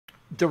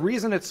The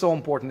reason it's so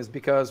important is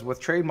because with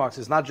trademarks,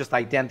 it's not just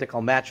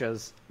identical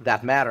matches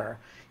that matter.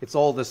 It's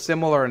all the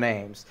similar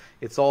names.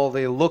 It's all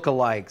the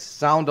lookalikes,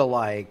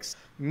 sound-alikes,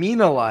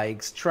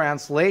 mean-alikes,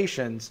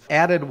 translations,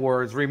 added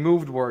words,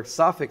 removed words,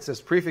 suffixes,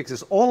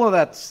 prefixes, all of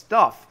that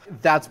stuff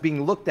that's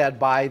being looked at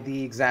by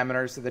the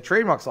examiners at the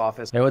Trademarks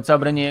Office. Hey, what's up,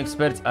 branding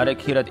experts?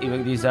 Arek here at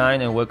Event Design,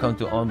 and welcome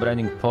to On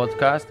Branding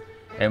Podcast.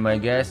 And my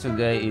guest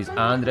today is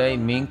Andrei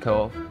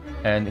Mincov,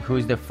 and who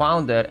is the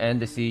founder and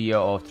the CEO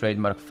of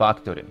Trademark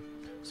Factory.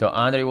 So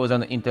Andrei was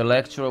an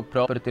intellectual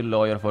property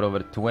lawyer for over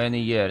 20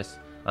 years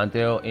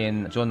until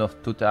in June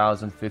of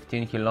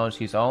 2015 he launched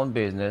his own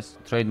business,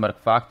 Trademark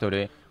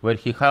Factory, where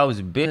he helps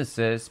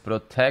businesses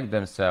protect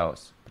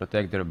themselves,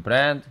 protect their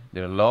brand,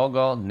 their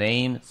logo,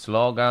 name,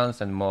 slogans,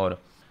 and more.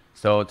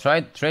 So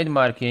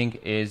trademarking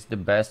is the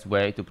best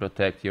way to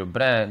protect your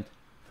brand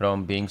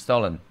from being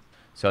stolen.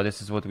 So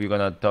this is what we're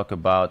going to talk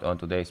about on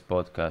today's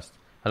podcast.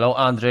 Hello,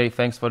 Andrei.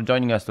 Thanks for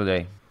joining us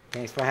today.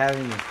 Thanks for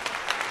having me.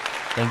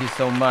 Thank you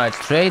so much.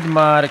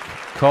 Trademark,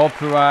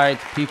 copyright,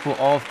 people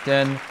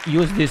often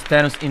use these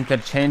terms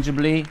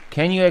interchangeably.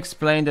 Can you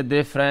explain the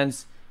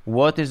difference?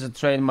 What is a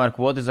trademark?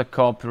 What is a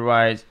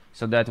copyright?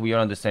 So that we are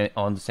on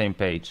the same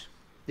page.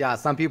 Yeah,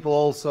 some people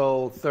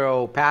also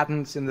throw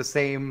patents in the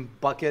same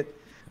bucket.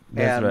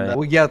 That's and right.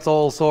 We get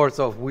all sorts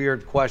of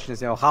weird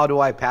questions. How do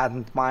I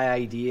patent my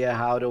idea?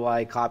 How do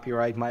I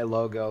copyright my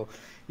logo?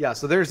 Yeah,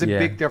 so there's a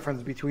big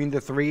difference between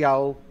the three.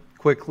 I'll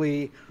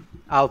quickly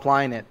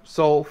outline it.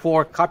 So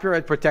for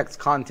copyright protects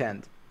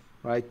content,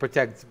 right?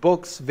 Protects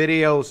books,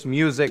 videos,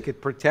 music.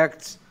 It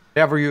protects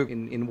whatever you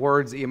in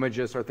words,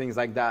 images, or things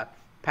like that.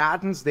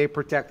 Patents, they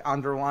protect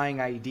underlying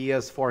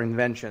ideas for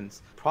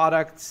inventions,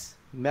 products,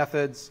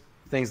 methods,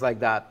 things like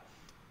that.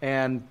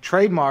 And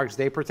trademarks,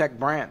 they protect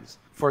brands.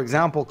 For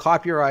example,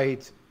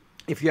 copyright,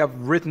 if you have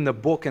written a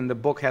book and the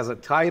book has a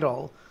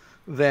title,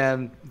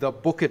 then the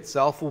book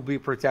itself will be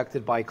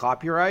protected by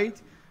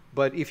copyright.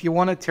 But if you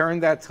want to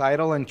turn that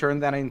title and turn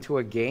that into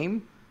a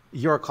game,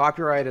 your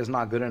copyright is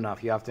not good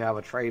enough. You have to have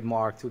a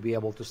trademark to be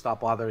able to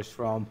stop others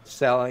from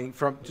selling,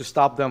 to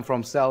stop them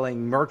from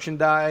selling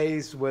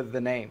merchandise with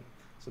the name.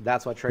 So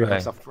that's what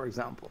trademarks are, for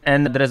example.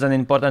 And there's an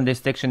important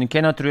distinction. You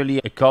cannot really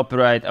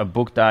copyright a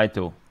book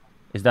title.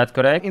 Is that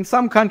correct? In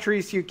some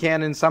countries you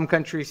can, in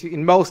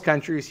most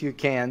countries you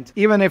can't.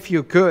 Even if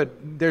you could,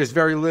 there's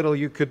very little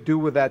you could do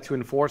with that to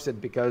enforce it,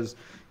 because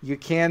you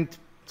can't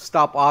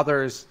stop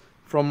others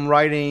from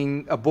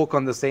writing a book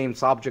on the same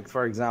subject,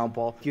 for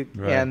example.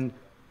 And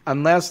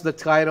unless the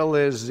title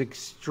is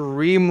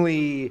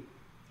extremely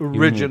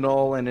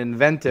original and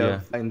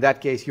inventive, in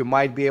that case you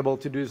might be able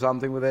to do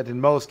something with it.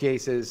 In most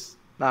cases,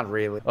 not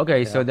really.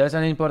 Okay, so there's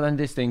an important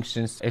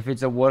distinction. If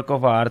it's a work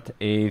of art,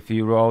 if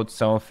you wrote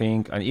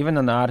something, and even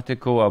an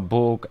article, a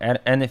book,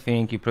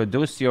 anything, you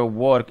produce your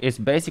work, it's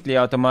basically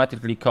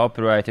automatically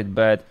copyrighted,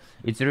 but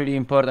it's really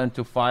important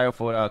to file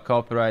for a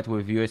copyright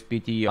with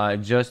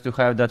USPTO just to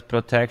have that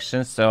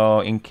protection.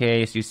 So in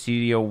case you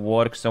see your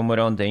work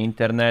somewhere on the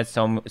internet,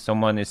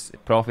 someone is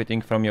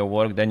profiting from your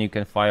work, then you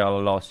can file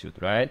a lawsuit,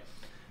 right?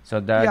 So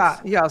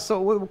that's... Yeah.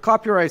 So with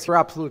copyrights, you're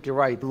absolutely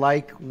right.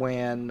 Like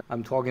when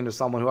I'm talking to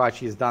someone who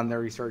actually has done their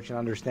research and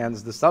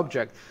understands the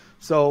subject.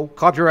 So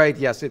copyright,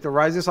 yes, it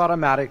arises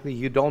automatically.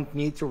 You don't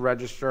need to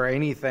register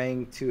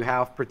anything to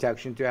have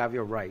protection, to have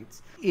your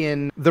rights.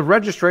 The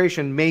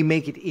registration may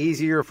make it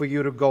easier for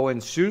you to go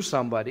and sue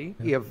somebody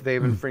if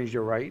they've infringed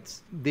your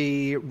rights.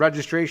 The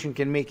registration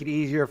can make it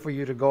easier for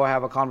you to go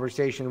have a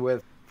conversation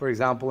with, for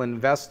example,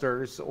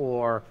 investors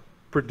or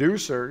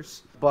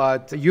producers,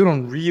 but you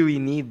don't really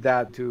need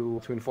that to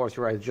enforce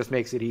your rights. It just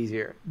makes it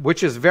easier,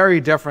 which is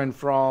very different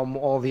from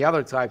all the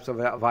other types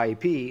of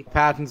IP.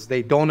 Patents,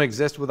 they don't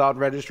exist without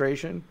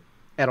registration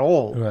at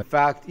all. Right. In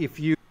fact, if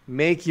you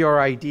make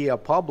your idea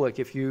public,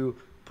 if you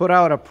put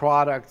out a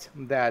product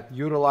that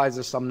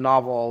utilizes some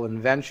novel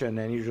invention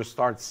and you just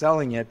start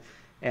selling it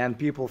and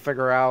people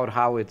figure out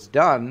how it's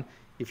done,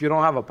 if you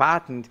don't have a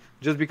patent,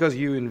 just because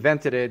you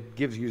invented it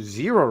gives you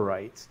zero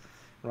rights.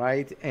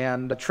 Right?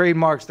 And the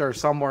trademarks, they're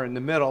somewhere in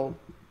the middle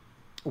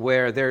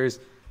where there's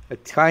a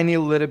tiny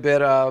little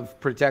bit of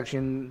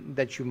protection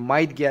that you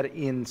might get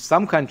in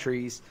some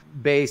countries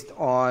based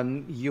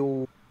on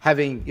you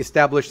having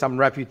established some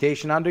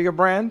reputation under your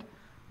brand.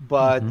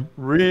 But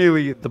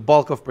really, the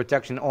bulk of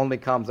protection only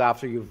comes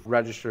after you've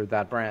registered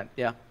that brand.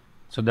 Yeah.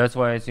 So that's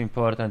why it's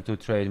important to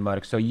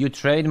trademark. So you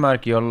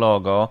trademark your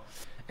logo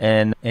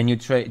and you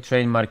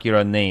trademark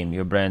your name,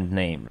 your brand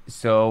name.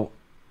 So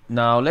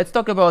now let's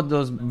talk about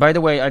those. By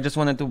the way, I just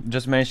wanted to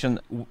just mention,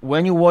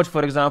 when you watch,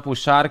 for example,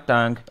 Shark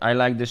Tank, I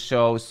like the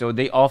show, so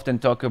they often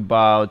talk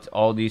about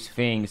all these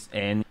things,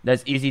 and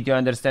that's easy to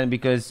understand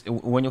because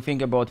when you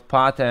think about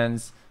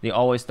patents, they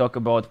always talk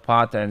about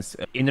patents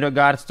in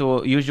regards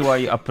to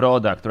usually a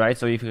product, right?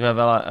 So if you have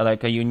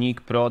a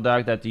unique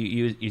product that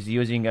is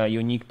using a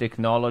unique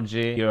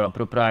technology, your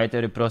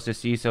proprietary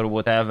processes or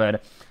whatever,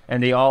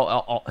 and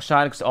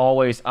sharks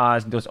always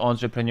ask those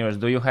entrepreneurs,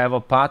 do you have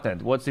a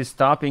patent? What's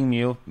stopping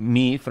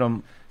me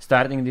from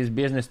starting this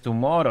business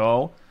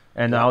tomorrow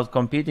and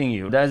outcompeting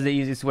you. That's the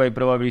easiest way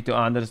probably to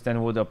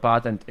understand what a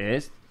patent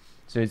is.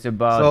 So it's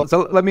about...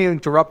 So let me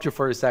interrupt you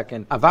for a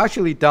second. I've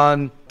actually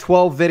done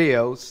 12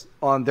 videos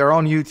on their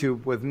own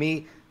YouTube with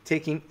me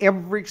taking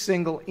every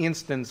single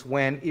instance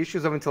when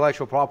issues of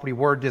intellectual property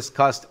were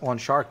discussed on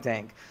Shark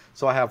Tank.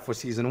 So I have for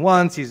season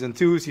 1, season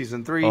 2,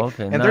 season 3,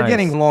 and they're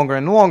getting longer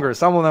and longer.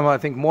 Some of them, I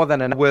think, more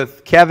than enough.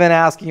 With Kevin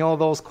asking all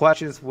those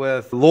questions,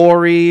 with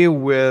Lori,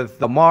 with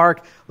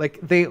Mark,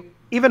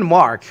 even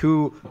Mark,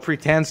 who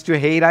pretends to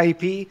hate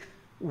IP,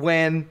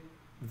 when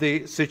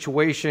the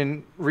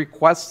situation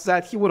requests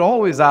that, he would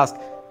always ask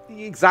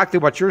exactly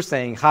what you're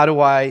saying. How do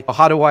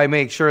I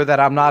make sure that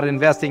I'm not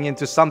investing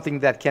into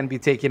something that can be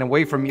taken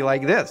away from me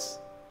like this?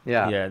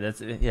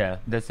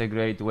 That's a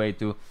great way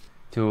to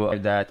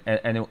that,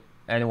 and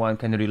anyone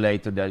can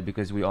relate to that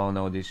because we all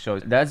know this show.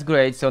 That's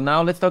great. So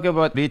now let's talk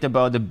a bit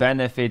about the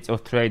benefits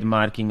of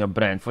trademarking a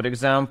brand. For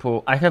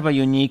example, I have a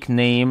unique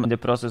name in the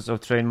process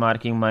of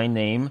trademarking my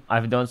name.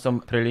 I've done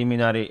some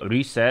preliminary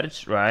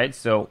research, right?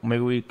 So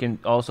maybe we can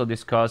also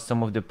discuss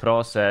some of the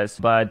process,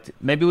 but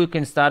maybe we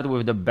can start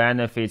with the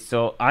benefits.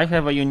 So I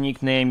have a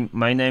unique name.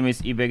 My name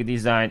is Ibek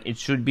Design. It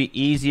should be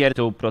easier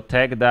to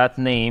protect that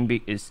name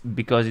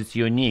because it's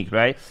unique,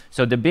 right?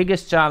 So the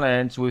biggest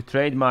challenge with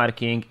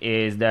trademarking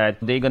is that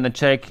they're gonna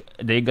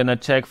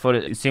check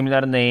for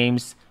similar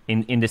names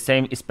in the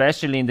same,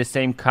 especially in the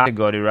same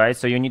category, right?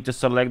 So you need to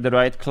select the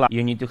right class.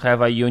 You need to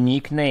have a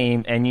unique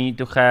name, and you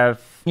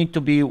need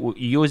to be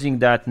using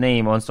that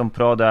name on some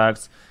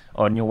products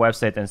on your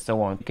website and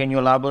so on. Can you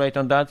elaborate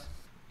on that?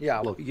 Yeah,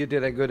 look, you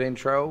did a good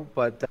intro,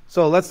 but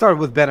so let's start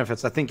with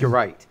benefits. I think you're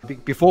right.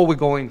 Before we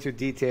go into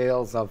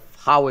details of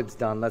how it's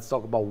done, let's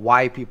talk about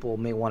why people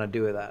may want to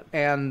do that.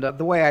 And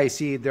the way I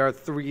see it, there are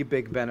 3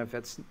 big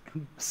benefits.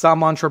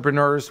 Some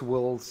entrepreneurs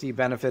will see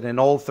benefit in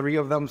all 3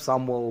 of them.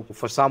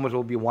 For some it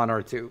will be 1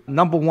 or 2.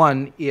 Number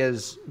 1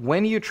 is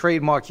when you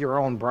trademark your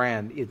own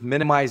brand, it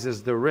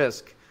minimizes the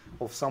risk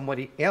of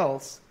somebody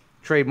else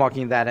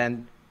trademarking that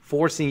and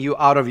forcing you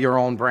out of your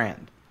own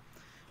brand,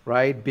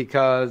 right?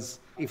 Because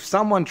if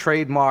someone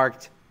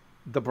trademarked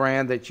the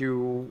brand that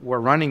you were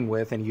running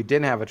with and you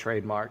didn't have a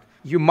trademark,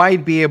 you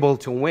might be able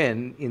to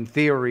win in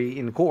theory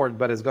in court,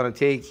 but it's going to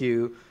take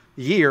you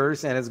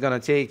years and it's going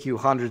to take you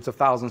hundreds of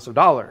thousands of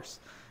dollars.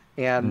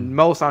 And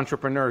most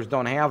entrepreneurs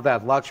don't have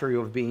that luxury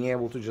of being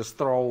able to just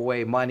throw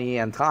away money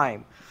and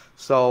time.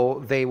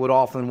 So they would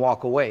often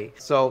walk away.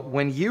 So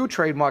when you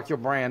trademark your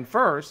brand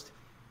first,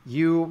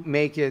 you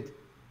make it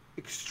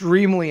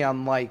extremely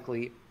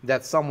unlikely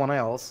that someone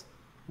else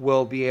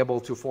will be able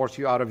to force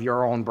you out of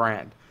your own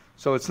brand.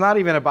 So it's not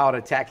even about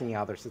attacking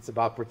others, it's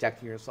about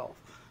protecting yourself.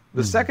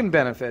 The second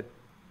benefit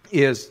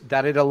is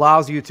that it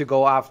allows you to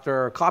go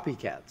after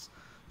copycats.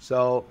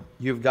 So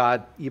you've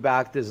got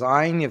eBack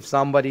Design. If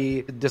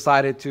somebody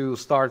decided to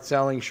start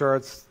selling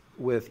shirts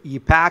with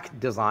ePack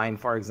Design,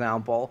 for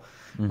example,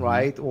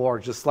 right, or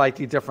just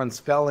slightly different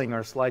spelling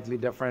or slightly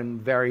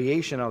different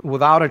variation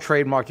without a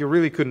trademark, you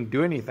really couldn't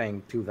do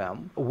anything to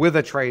them. With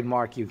a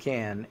trademark, you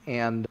can.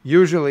 And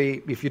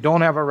usually, if you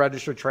don't have a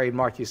registered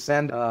trademark, you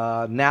send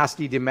a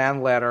nasty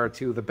demand letter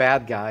to the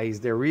bad guys.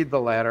 They read the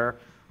letter.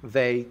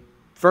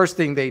 First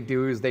thing they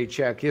do is they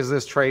check, is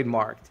this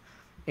trademarked?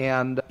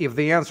 And if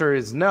the answer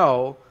is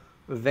no,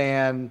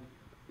 then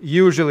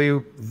usually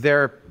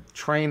their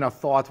train of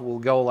thought will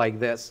go like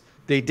this.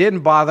 They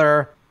didn't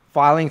bother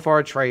filing for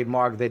a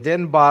trademark. They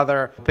didn't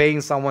bother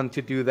paying someone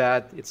to do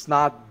that. It's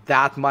not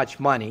that much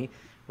money,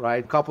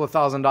 right? A couple of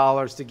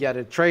 $1,000s to get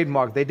a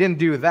trademark. They didn't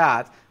do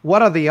that.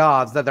 What are the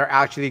odds that they're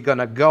actually going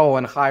to go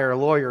and hire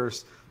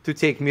lawyers to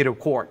take me to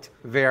court?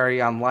 Very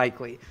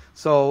unlikely.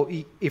 So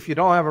if you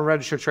don't have a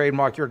registered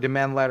trademark, your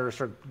demand letters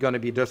are going to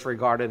be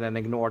disregarded and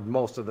ignored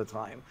most of the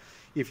time.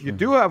 If you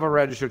do have a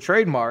registered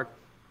trademark,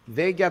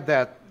 they get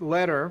that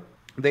letter,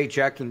 they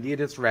check,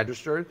 indeed it's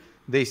registered.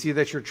 They see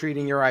that you're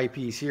treating your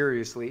IP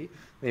seriously.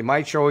 They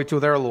might show it to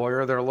their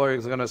lawyer. Their lawyer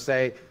is going to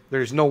say,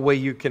 there's no way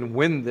you can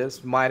win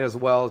this. Might as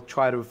well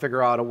try to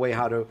figure out a way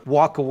how to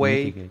walk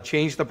away,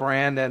 change the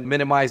brand, and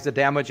minimize the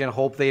damage and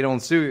hope they don't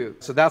sue you.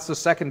 So that's the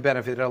second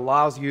benefit. It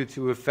allows you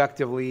to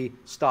effectively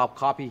stop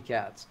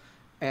copycats.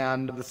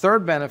 And the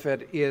third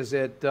benefit is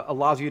it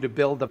allows you to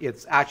build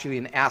it's actually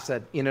an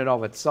asset in and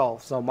of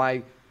itself. So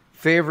my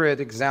favorite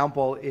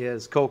example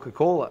is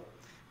Coca-Cola,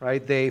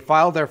 right? They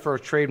filed their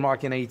first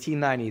trademark in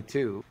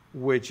 1892,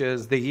 which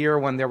is the year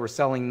when they were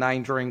selling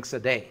 9 drinks a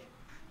day,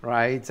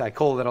 right? I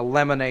call it a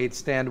lemonade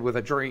stand with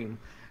a dream.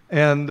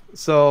 And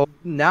so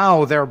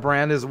now their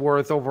brand is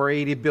worth over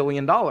 $80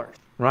 billion,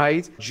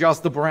 right?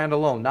 Just the brand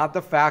alone, not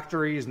the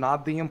factories,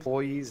 not the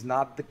employees,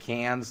 not the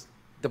cans,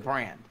 the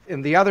brand.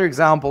 And the other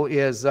example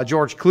is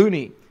George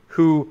Clooney,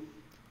 who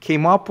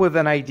came up with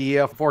an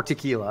idea for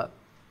tequila,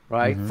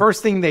 right?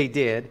 First thing they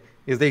did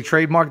is they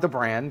trademarked the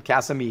brand,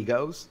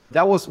 Casamigos.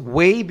 That was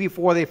way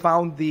before they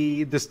found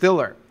the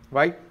distiller,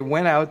 right?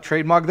 Went out,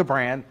 trademarked the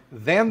brand,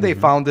 then they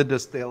found the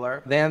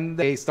distiller, then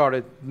they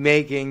started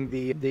making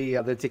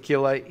the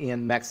tequila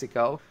in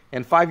Mexico.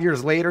 And 5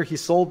 years later, he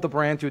sold the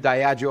brand to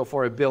Diageo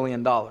for $1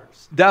 billion.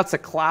 That's a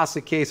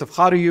classic case of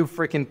how do you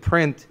freaking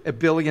print $1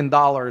 billion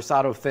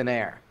out of thin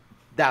air?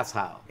 That's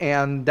how.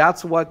 And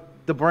that's what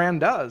the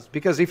brand does.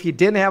 Because if you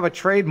didn't have a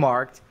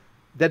trademark,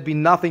 there'd be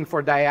nothing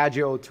for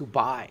Diageo to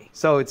buy.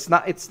 So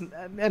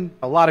and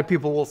a lot of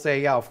people will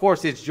say, yeah, of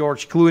course it's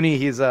George Clooney.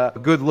 He's a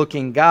good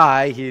looking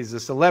guy. He's a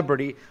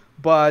celebrity.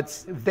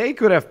 But they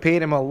could have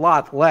paid him a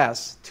lot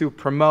less to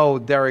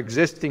promote their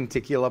existing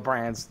tequila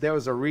brands. There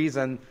was a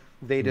reason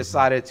they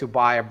decided to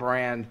buy a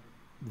brand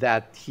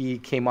that he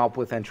came up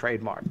with and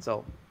trademarked.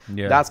 So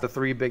that's the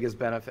three biggest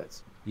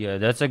benefits. Yeah,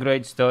 that's a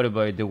great story,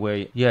 by the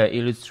way. Yeah,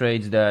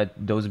 illustrates that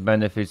those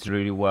benefits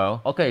really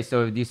well. Okay,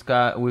 so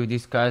we've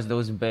discussed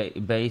those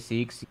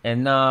basics.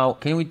 And now,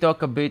 can we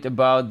talk a bit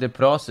about the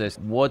process?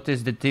 What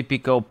is the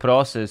typical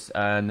process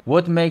and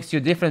what makes you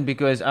different?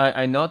 Because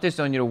I noticed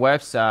on your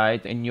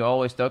website, and you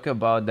always talk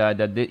about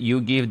that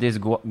you give this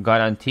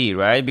guarantee,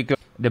 right? Because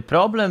the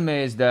problem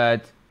is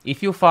that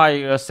if you file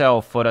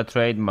yourself for a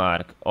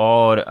trademark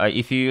or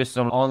if you use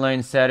some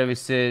online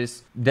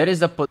services,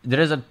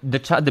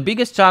 the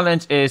biggest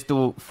challenge is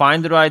to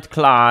find the right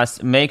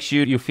class, make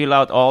sure you fill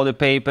out all the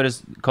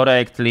papers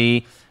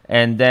correctly,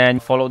 and then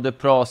follow the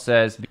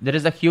process. There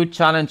is a huge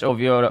challenge of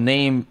your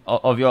name,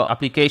 of your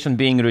application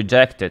being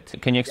rejected.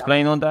 Can you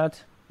explain on that?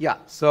 Yeah.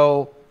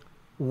 So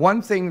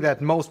one thing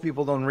that most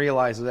people don't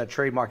realize is that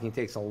trademarking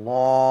takes a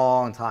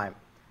long time.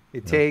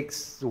 It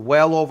takes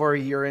well over a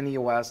year in the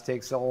US,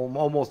 takes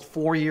almost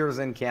 4 years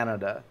in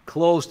Canada,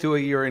 close to a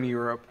year in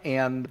Europe.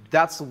 And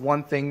that's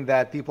one thing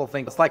that people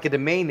think. It's like a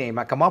domain name.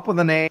 I come up with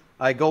a name,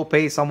 I go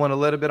pay someone a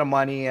little bit of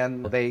money,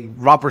 and they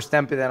rubber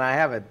stamp it and I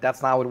have it.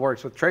 That's not how it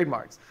works with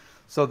trademarks.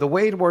 So the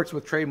way it works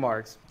with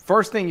trademarks,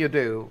 first thing you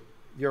do,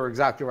 you're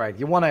exactly right.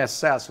 You want to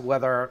assess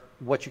whether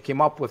what you came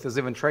up with is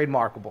even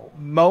trademarkable.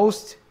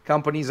 Most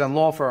companies and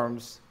law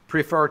firms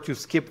prefer to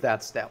skip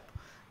that step.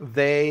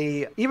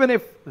 Even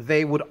if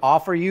they would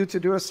offer you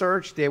to do a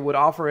search, they would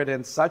offer it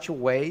in such a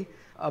way,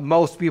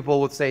 most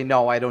people would say,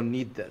 no, I don't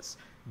need this,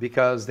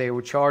 because they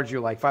would charge you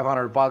like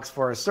 $500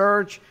 for a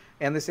search.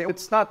 And they say,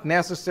 it's not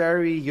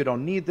necessary. You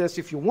don't need this.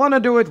 If you want to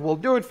do it, we'll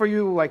do it for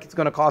you. Like it's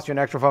going to cost you an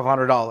extra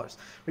 $500.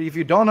 But if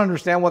you don't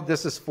understand what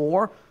this is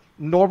for,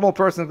 normal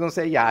person is going to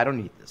say, yeah, I don't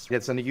need this.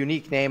 It's a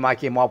unique name. I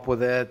came up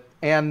with it.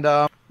 And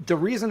the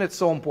reason it's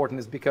so important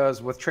is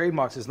because with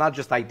trademarks, it's not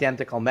just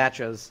identical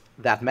matches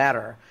that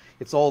matter.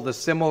 It's all the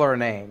similar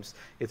names.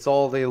 It's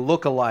all the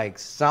lookalikes,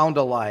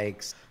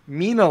 sound-alikes,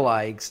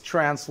 mean-alikes,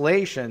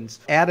 translations,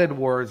 added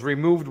words,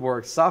 removed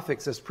words,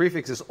 suffixes,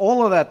 prefixes,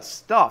 all of that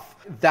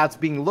stuff that's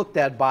being looked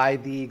at by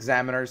the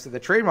examiners at the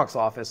Trademarks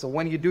Office. So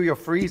when you do your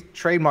free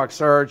trademark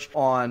search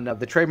on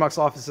the Trademarks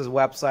Office's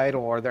website,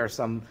 or there are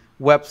some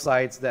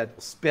websites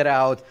that spit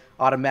out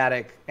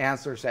automatic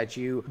answers at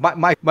you.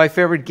 My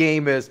favorite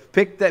game is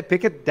pick a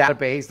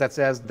database that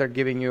says they're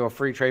giving you a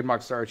free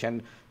trademark search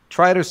and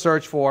try to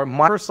search for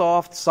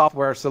Microsoft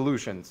Software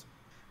Solutions.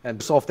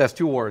 And soft has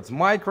two words,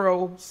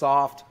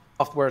 Microsoft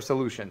Software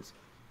Solutions.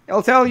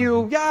 It'll tell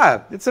you,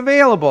 yeah, it's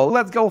available.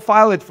 Let's go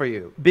file it for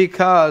you.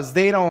 Because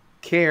they don't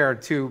care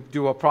to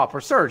do a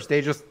proper search.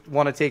 They just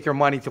want to take your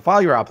money to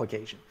file your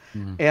application.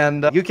 Mm-hmm.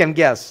 And you can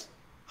guess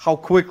how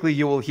quickly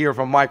you will hear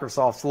from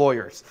Microsoft's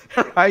lawyers,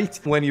 right,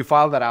 when you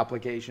file that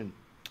application.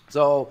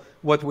 So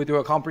what we do,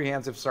 a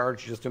comprehensive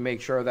search just to make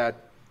sure that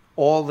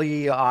all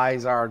the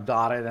I's are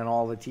dotted and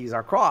all the T's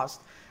are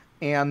crossed.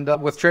 And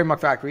with Trademark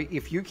Factory,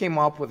 if you came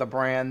up with a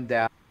brand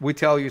that we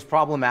tell you is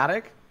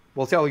problematic,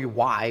 we'll tell you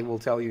why. We'll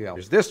tell you,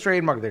 there's this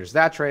trademark, there's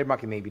that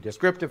trademark. It may be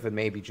descriptive, it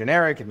may be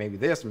generic, it may be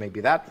this, it may be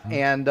that. Mm-hmm.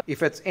 And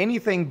if it's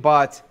anything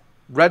but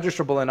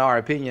registrable in our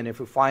opinion, if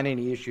we find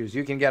any issues,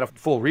 you can get a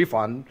full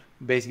refund.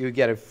 Basically, you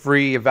get a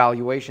free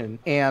evaluation.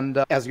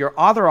 And as your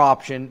other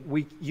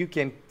option, you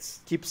can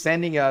keep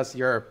sending us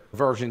your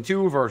version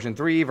 2, version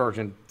 3,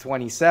 version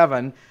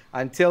 27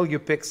 until you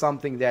pick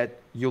something that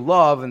you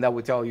love and that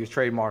we tell you is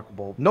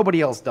trademarkable.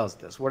 Nobody else does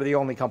this. We're the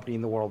only company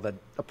in the world that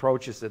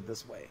approaches it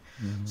this way.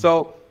 Mm-hmm.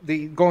 So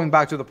going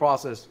back to the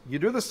process, you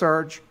do the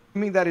search,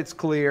 assuming that it's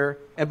clear.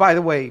 And by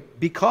the way,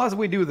 because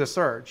we do the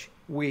search,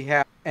 we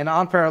have an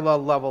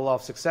unparalleled level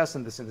of success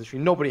in this industry.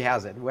 Nobody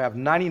has it. We have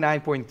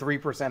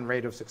 99.3%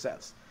 rate of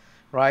success,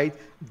 right?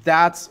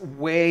 That's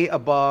way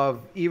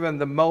above even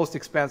the most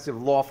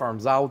expensive law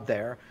firms out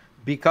there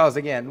because,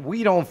 again,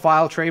 we don't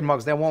file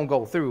trademarks that won't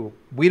go through.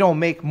 We don't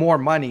make more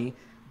money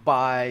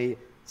by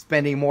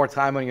spending more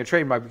time on your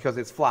trademark because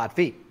it's flat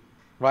fee,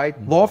 right?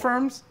 Mm-hmm. Law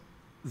firms,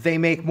 they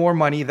make more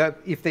money that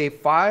if they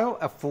file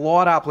a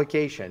flawed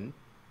application,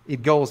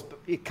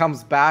 it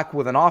comes back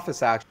with an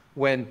office action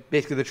when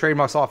basically the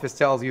Trademarks Office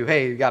tells you,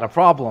 hey, you got a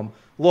problem.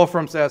 Law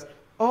firm says,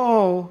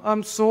 oh,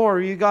 I'm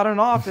sorry, you got an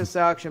office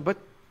action, but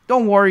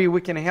don't worry, we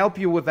can help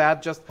you with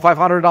that, just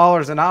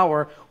 $500 an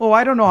hour. Oh,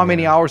 I don't know how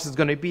many hours it's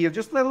going to be.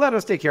 Just let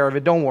us take care of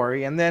it, don't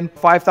worry. And then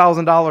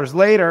 $5,000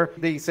 later,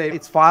 they say,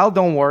 it's filed,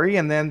 don't worry.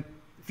 And then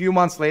A few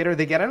months later,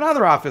 they get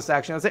another office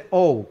action and say,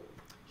 oh,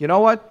 you know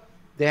what?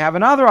 They have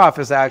another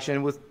office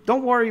action with,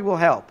 don't worry, we'll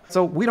help.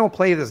 So we don't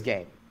play this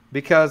game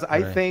because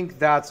I think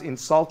that's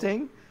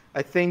insulting.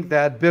 I think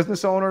that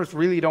business owners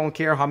really don't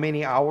care how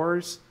many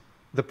hours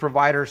the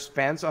provider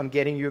spends on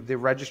getting you the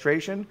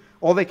registration.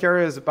 All they care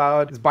is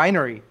about is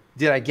binary.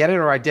 Did I get it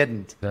or I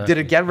didn't? Exactly. Did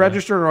it get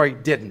registered or I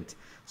didn't?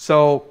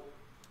 So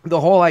the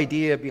whole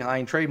idea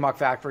behind Trademark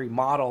Factory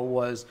model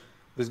was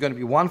there's going to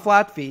be one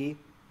flat fee.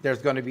 There's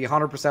going to be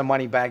 100%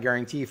 money back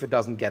guarantee if it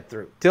doesn't get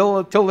through.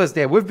 Till this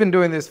day, we've been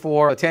doing this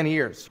for 10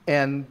 years.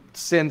 And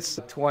since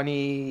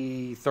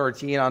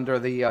 2013 under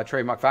the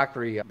Trademark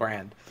Factory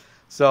brand.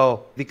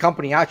 So the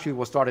company actually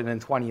was started in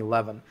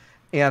 2011.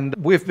 And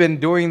we've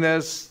been doing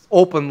this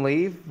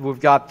openly.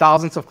 We've got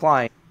thousands of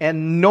clients.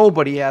 And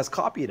nobody has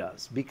copied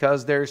us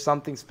because there's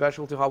something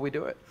special to how we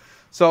do it.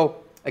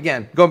 So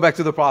again, going back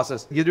to the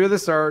process, you do the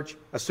search,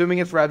 assuming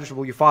it's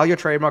registrable, you file your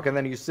trademark, and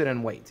then you sit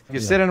and wait. You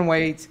sit and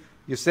wait.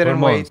 You sit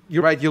and wait.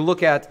 You're right. You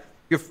look at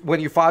when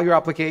you file your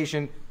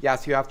application.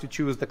 Yes, you have to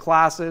choose the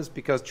classes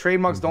because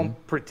trademarks don't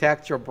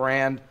protect your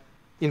brand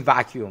in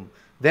vacuum.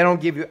 They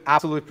don't give you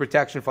absolute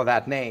protection for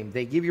that name.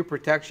 They give you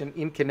protection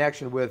in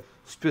connection with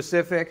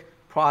specific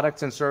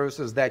products and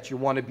services that you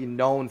want to be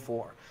known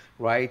for,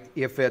 right?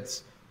 If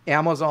it's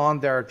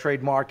Amazon, they're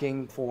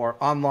trademarking for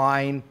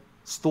online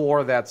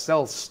store that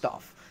sells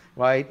stuff.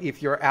 Right?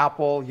 If you're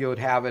Apple, you would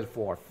have it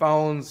for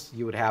phones,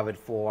 you would have it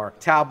for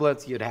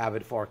tablets, you'd have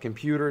it for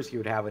computers, you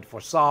would have it for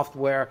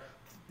software,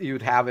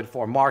 you'd have it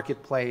for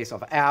marketplace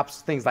of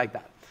apps, things like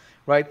that,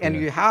 right? And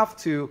you have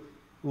to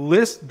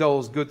list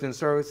those goods and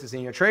services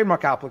in your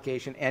trademark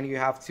application, and you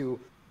have to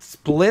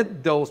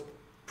split those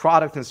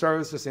products and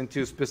services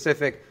into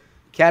specific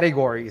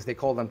categories. They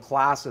call them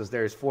classes.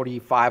 There's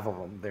 45 of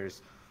them.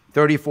 There's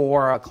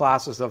 34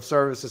 classes of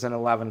services and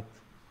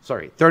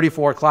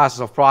 34 classes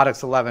of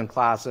products, 11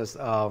 classes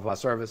of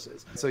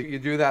services. So you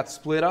do that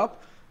split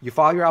up, you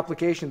file your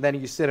application, then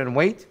you sit and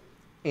wait.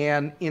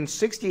 And in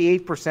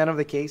 68% of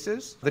the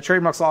cases, the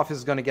trademarks office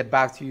is going to get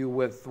back to you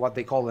with what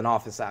they call an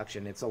office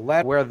action. It's a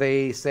letter where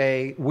they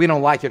say, we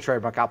don't like your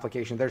trademark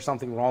application. There's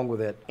something wrong with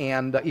it.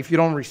 And if you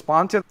don't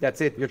respond to it,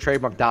 that's it. Your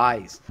trademark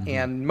dies.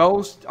 And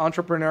most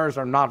entrepreneurs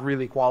are not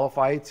really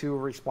qualified to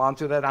respond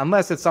to that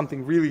unless it's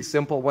something really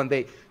simple when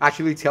they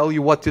actually tell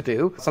you what to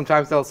do.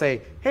 Sometimes they'll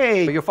say,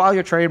 hey, you file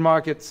your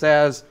trademark. It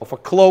says for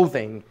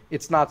clothing,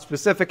 it's not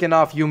specific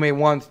enough. You may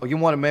want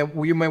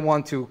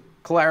to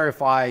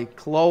clarify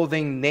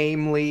clothing,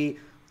 namely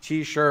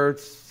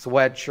t-shirts,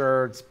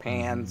 sweatshirts,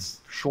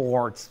 pants,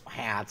 shorts,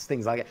 hats,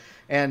 things like that.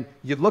 And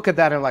you'd look at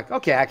that and like,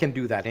 okay, I can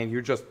do that. And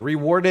you just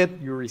reword it,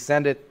 you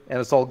resend it, and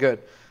it's all good.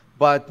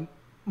 But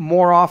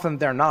more often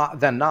than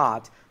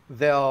not,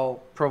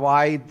 they'll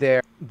provide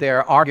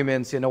their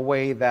arguments in a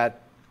way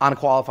that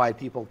unqualified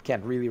people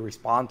can't really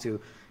respond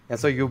to. And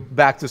so you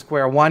back to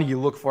square one, you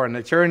look for an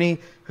attorney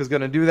who's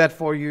going to do that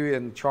for you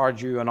and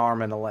charge you an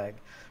arm and a leg.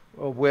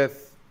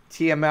 With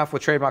TMF,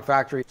 with Trademark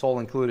Factory, it's all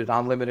included,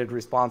 unlimited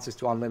responses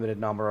to unlimited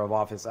number of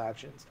office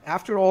actions.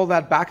 After all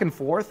that back and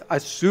forth,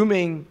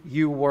 assuming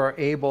you were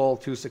able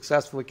to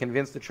successfully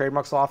convince the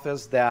trademarks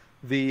office that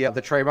the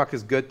trademark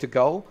is good to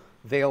go,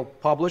 they'll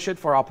publish it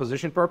for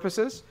opposition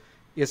purposes.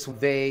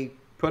 They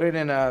put it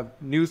in a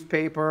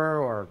newspaper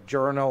or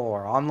journal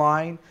or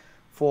online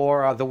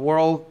for the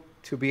world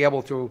to be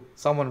able to,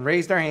 someone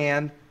raise their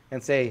hand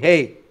and say,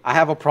 hey, I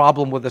have a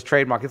problem with this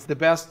trademark. It's the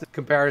best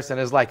comparison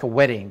is like a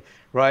wedding,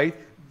 right?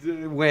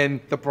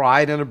 When the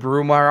bride and the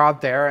groom are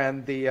out there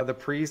and the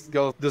priest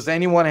goes, does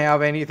anyone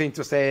have anything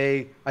to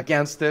say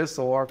against this?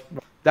 Or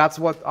that's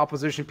what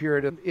opposition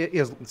period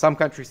is. In some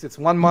countries it's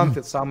 1 month,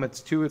 in some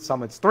it's 2, in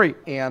some it's 3.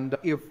 And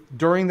if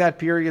during that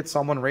period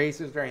someone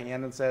raises their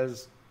hand and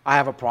says, I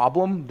have a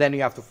problem, then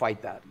you have to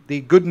fight that.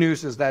 The good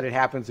news is that it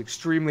happens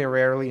extremely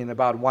rarely in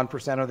about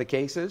 1% of the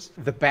cases.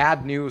 The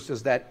bad news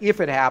is that if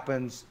it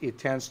happens, it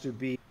tends to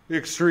be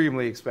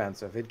extremely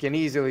expensive. It can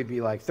easily be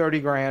like 30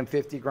 grand,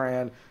 50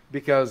 grand,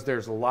 because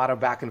there's a lot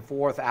of back and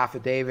forth,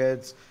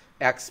 affidavits,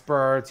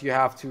 experts. You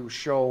have to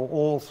show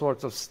all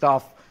sorts of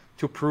stuff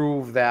to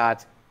prove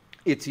that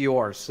it's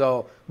yours.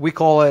 So we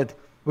call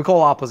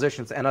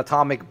oppositions an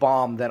atomic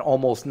bomb that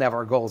almost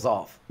never goes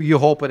off. You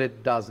hope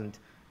it doesn't.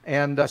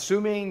 And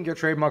assuming your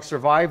trademark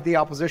survived the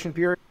opposition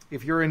period,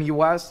 if you're in the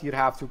US, you'd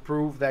have to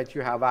prove that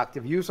you have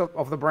active use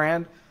of the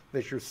brand,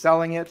 that you're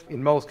selling it.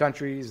 In most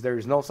countries, there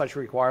is no such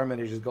requirement.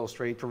 It just goes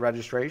straight to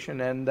registration.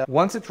 And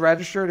once it's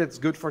registered, it's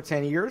good for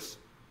 10 years.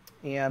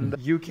 And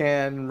you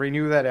can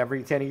renew that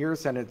every 10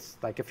 years, and it's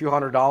like a few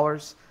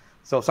 $100s.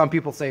 So some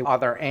people say, are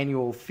there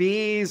annual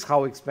fees?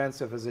 How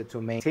expensive is it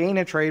to maintain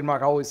a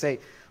trademark? I always say,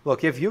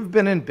 look, if you've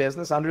been in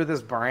business under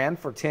this brand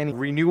for 10 years,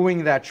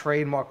 renewing that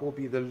trademark will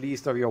be the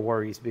least of your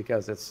worries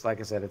because it's, like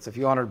I said, it's a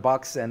few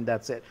 $100 and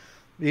that's it.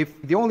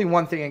 The only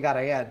one thing I got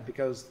to add,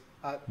 because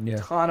a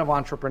ton of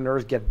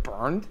entrepreneurs get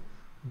burned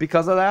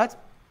because of that,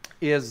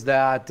 is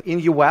that in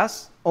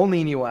US,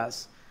 only in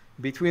US,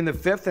 between the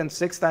 5th and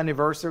 6th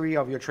anniversary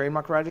of your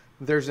trademark registration,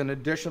 there's an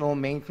additional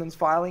maintenance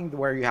filing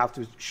where you have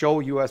to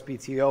show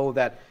USPTO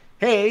that,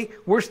 hey,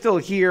 we're still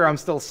here. I'm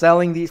still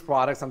selling these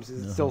products. I'm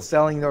still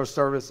selling those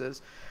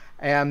services.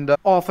 And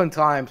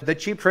oftentimes, the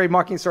cheap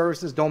trademarking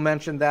services don't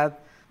mention that.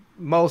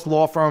 Most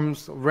law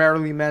firms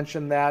rarely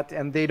mention that,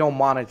 and they don't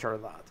monitor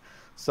that.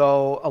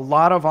 So a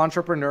lot of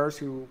entrepreneurs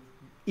who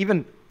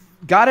even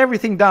got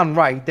everything done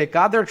right, they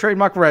got their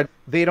trademark ready,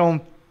 they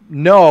don't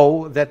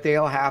know that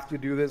they'll have to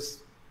do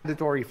this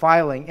mandatory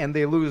filing, and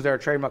they lose their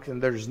trademark,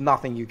 and there's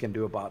nothing you can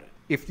do about it.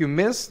 If you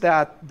miss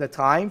the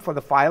time for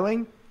the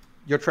filing,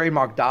 your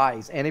trademark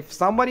dies. And if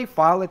somebody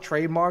filed a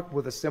trademark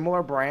with a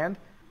similar brand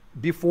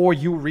before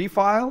you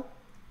refile,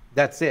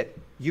 that's it.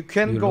 You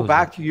can go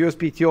back to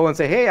USPTO and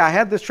say, hey, I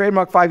had this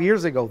trademark 5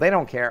 years ago. They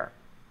don't care.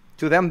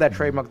 To them, that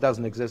trademark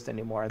doesn't exist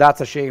anymore.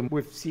 That's a shame.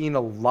 We've seen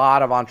a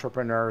lot of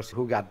entrepreneurs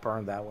who got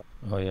burned that way.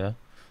 Oh, yeah.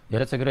 Yeah,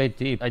 that's a great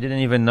tip. I didn't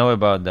even know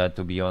about that,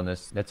 to be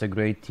honest. That's a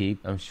great tip.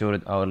 I'm sure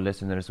that our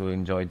listeners will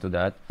enjoy to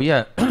that.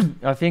 Yeah,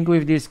 I think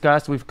we've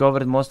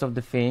covered most of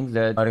the things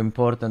that are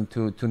important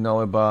to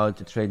know about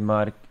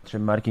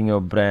trademarking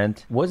your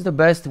brand. What's the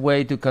best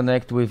way to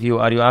connect with you?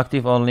 Are you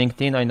active on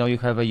LinkedIn? I know you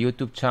have a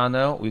YouTube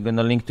channel. We're going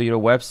to link to your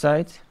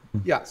website.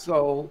 Yeah,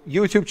 so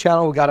YouTube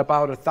channel, we got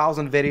about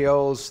 1,000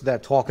 videos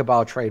that talk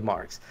about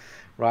trademarks,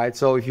 right?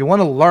 So if you want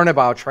to learn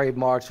about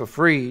trademarks for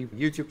free,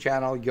 YouTube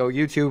channel, go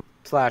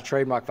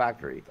YouTube/Trademark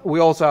Factory.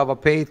 We also have a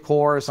paid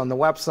course on the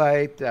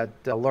website at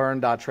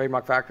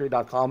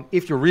learn.trademarkfactory.com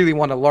if you really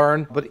want to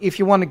learn. But if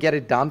you want to get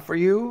it done for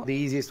you, the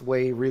easiest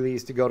way really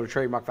is to go to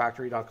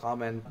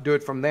trademarkfactory.com and do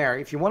it from there.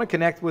 If you want to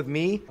connect with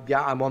me,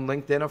 yeah, I'm on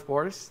LinkedIn, of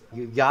course.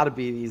 You got to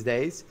be these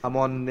days. I'm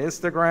on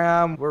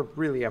Instagram. We're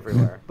really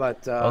everywhere.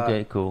 But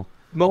okay, cool.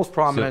 Most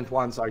prominent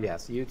ones are,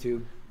 yes,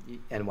 YouTube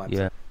and website.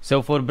 Yeah.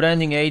 So for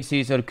branding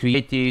agencies or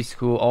creatives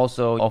who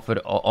also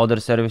offer other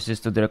services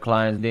to their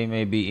clients, they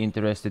may be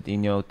interested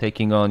in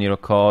taking on your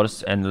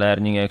course and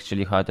learning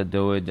actually how to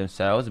do it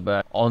themselves.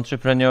 But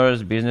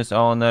entrepreneurs, business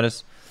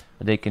owners,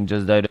 they can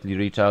just directly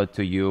reach out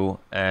to you,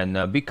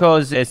 and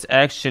because it's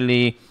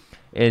actually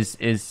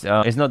it's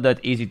not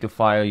that easy to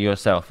file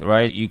yourself,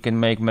 right? You can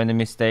make many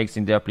mistakes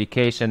in the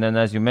application, and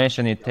as you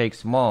mentioned, it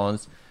takes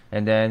months.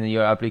 And then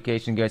your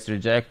application gets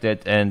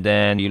rejected, and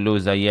then you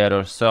lose a year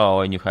or so,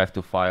 and you have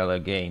to file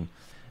again.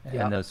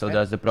 And so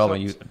that's the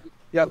problem.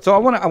 So I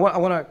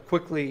want to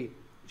quickly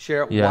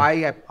share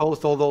why I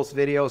post all those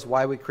videos,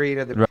 why we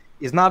created it. Right.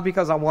 It's not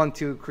because I want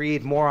to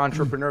create more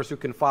entrepreneurs who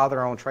can file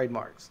their own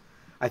trademarks.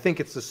 I think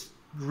it's a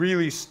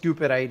really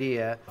stupid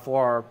idea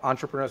for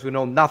entrepreneurs who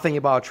know nothing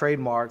about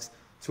trademarks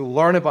to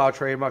learn about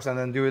trademarks and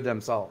then do it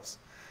themselves,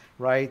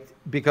 right?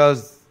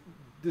 Because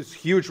there's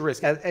huge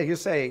risk. As you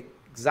say,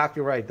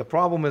 exactly right. The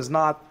problem is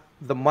not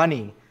the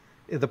money.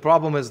 The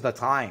problem is the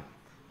time.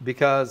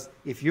 Because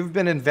if you've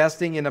been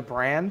investing in a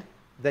brand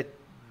that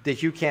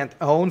you can't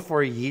own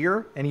for a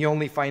year and you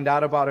only find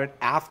out about it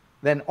after,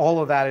 then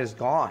all of that is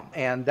gone.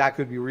 And that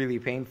could be really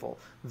painful.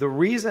 The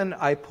reason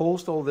I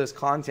post all this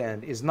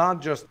content is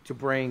not just to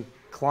bring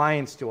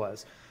clients to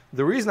us.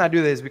 The reason I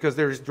do this is because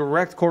there's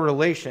direct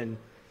correlation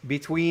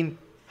between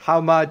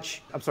how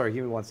much... I'm sorry,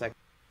 give me 1 second.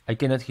 I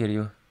cannot hear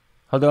you.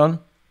 Hold on.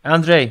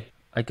 Andrei,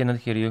 I cannot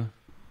hear you.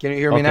 Can you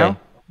hear me now?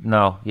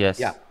 Now, yes.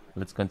 Yeah.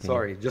 Let's continue.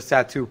 Sorry, just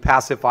had to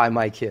pacify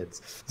my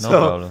kids. No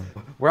problem.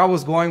 Where I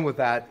was going with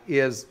that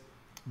is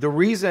the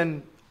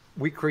reason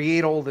we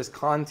create all this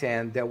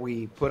content that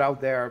we put out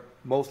there,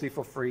 mostly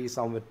for free,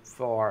 some of it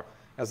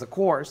as a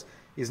course,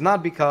 is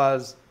not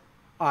because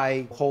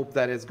I hope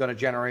that it's going to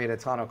generate a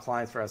ton of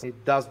clients for us.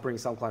 It does bring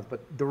some clients,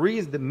 but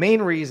the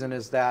main reason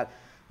is that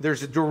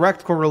there's a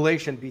direct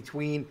correlation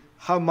between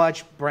how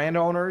much brand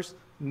owners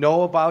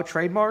know about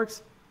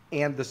trademarks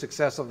and the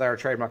success of their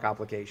trademark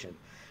application,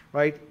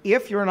 right?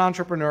 If you're an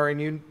entrepreneur and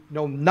you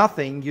know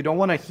nothing, you don't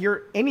want to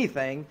hear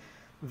anything,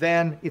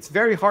 then it's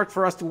very hard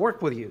for us to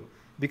work with you.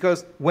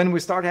 Because when we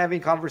start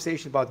having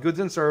conversation about goods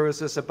and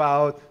services,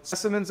 about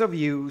specimens of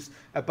use,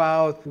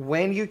 about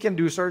when you can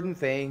do certain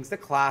things, the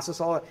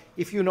classes, all that,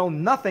 if you know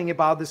nothing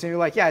about this and you're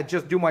like, yeah,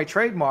 just do my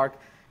trademark,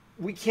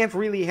 we can't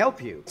really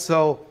help you.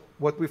 So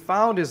what we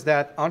found is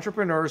that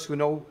entrepreneurs who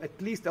know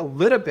at least a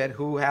little bit,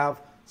 who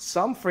have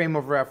some frame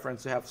of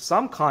reference, who have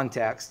some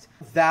context,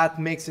 that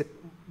makes it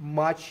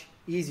much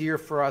easier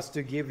for us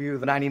to give you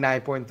the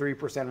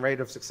 99.3% rate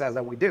of success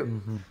that we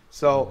do.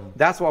 So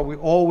that's why we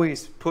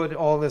always put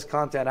all this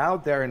content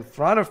out there in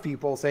front of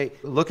people, say,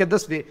 look at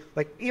this video.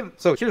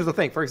 So here's the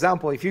thing. For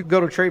example, if you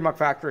go to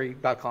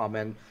trademarkfactory.com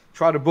and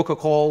try to book a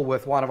call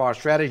with one of our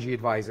strategy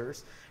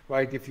advisors,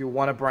 right, if you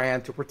want a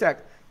brand to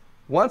protect,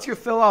 once you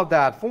fill out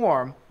that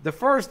form, the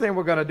first thing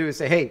we're going to do is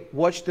say, hey,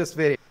 watch this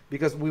video,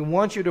 because we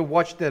want you to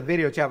watch the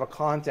video to have a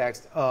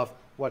context of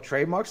what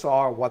trademarks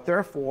are, what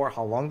they're for,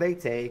 how long they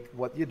take,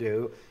 what you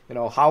do,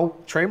 how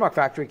Trademark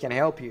Factory can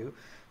help you.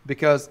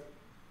 Because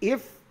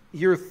if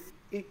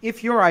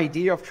your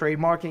idea of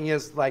trademarking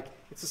is like,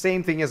 It's the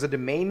same thing as a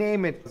domain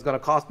name. It's going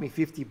to cost me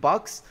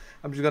 $50.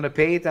 I'm just going to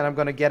pay it and I'm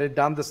going to get it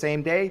done the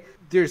same day.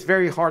 It's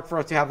very hard for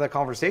us to have that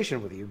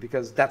conversation with you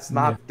because that's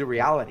not the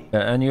reality.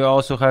 And you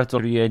also have to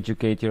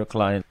re-educate your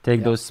client.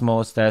 Take those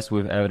small steps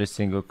with every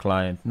single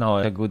client. Now,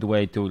 a good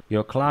way to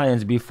your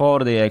clients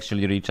before they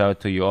actually reach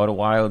out to you or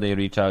while they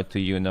reach out to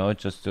you,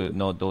 just to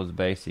know those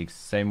basics.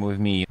 Same with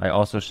me. I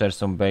also share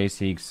some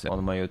basics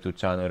on my YouTube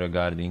channel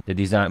regarding the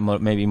design,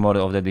 maybe more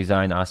of the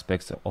design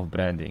aspects of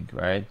branding,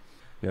 right?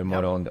 You're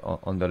more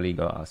on the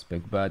legal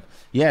aspect. But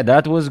yeah,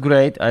 that was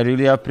great. I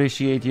really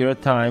appreciate your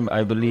time.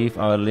 I believe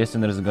our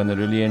listeners are going to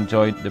really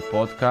enjoy the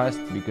podcast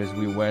because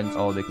we went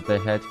all the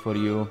ahead for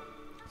you.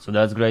 So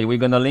that's great. We're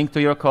going to link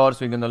to your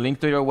course. We're going to link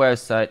to your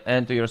website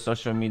and to your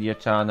social media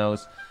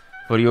channels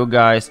for you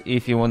guys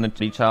if you want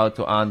to reach out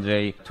to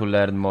Andrei to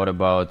learn more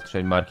about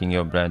trademarking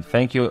your brand.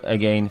 Thank you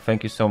again.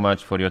 Thank you so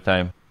much for your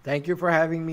time. Thank you for having me.